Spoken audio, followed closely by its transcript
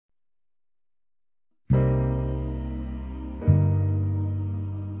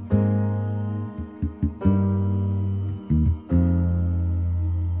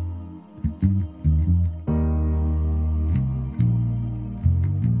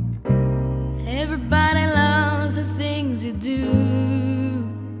Everybody loves the things you do,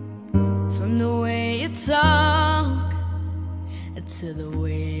 from the way you talk to the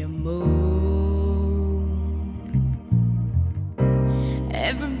way you move.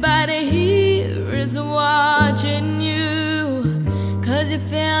 Everybody here is watching you, 'cause you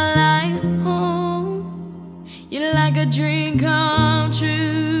feel like home. You're like a dream come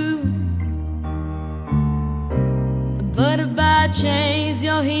true. But if by chance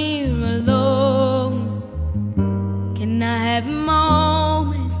you're here alone, can I have a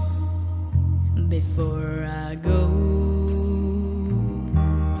moment before I go?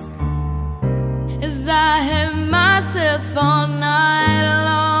 As I have myself all night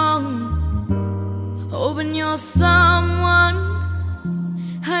long, hoping you're someone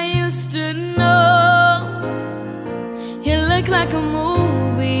I used to know. You look like a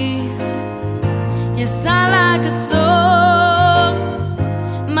movie, you sound like a song.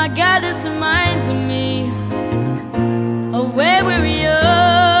 My God, this reminds me of where we were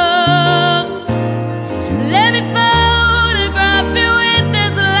young. Let me photograph you with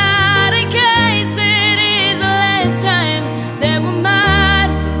this light, in case it is the last time that we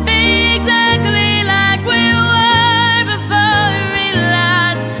might be exactly like we were before we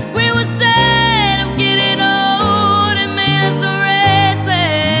realized we were sad of getting old. It made us so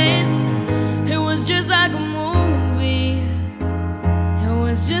restless. It was just like a movie, it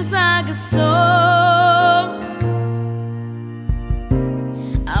was just like a song.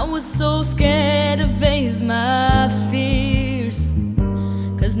 I was so scared to face my fears,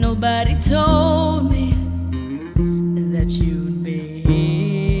 'cause nobody told me that you'd be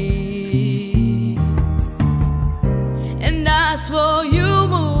here. And I swore you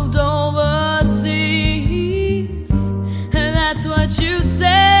moved overseas, and that's what you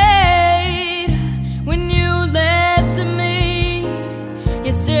said when you left me.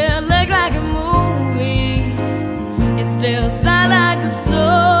 You still look like a movie, you still sound like a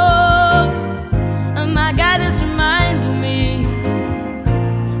song. Oh my God, this reminds me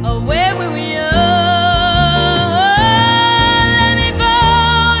of where we were young. Let me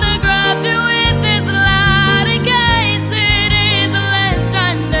photograph you with this light, in case it is the last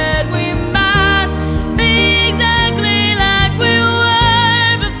time that we might be exactly like we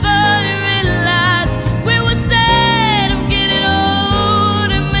were before we realized we were sad of getting old.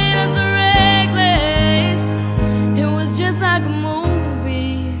 It made us reckless. It was just like a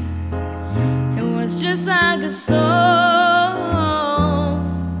movie, it was just like a song.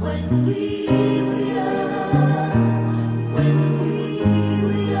 When we were young, when we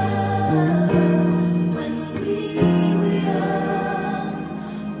were young, when we were young,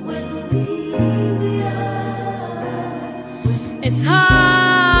 when we were young. It's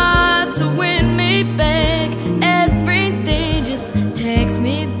hard to win me back. Everything just takes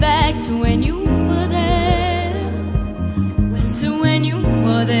me back to when you were there, to when you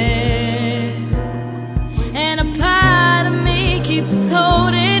were there. And a part of me keeps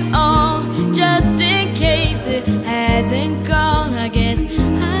holding on, just in case it hasn't gone. I guess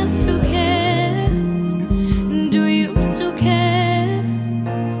I still care. Do you still care?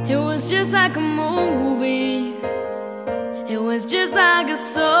 It was just like a movie, it was just like a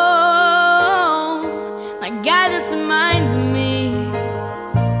song. My God, this reminds me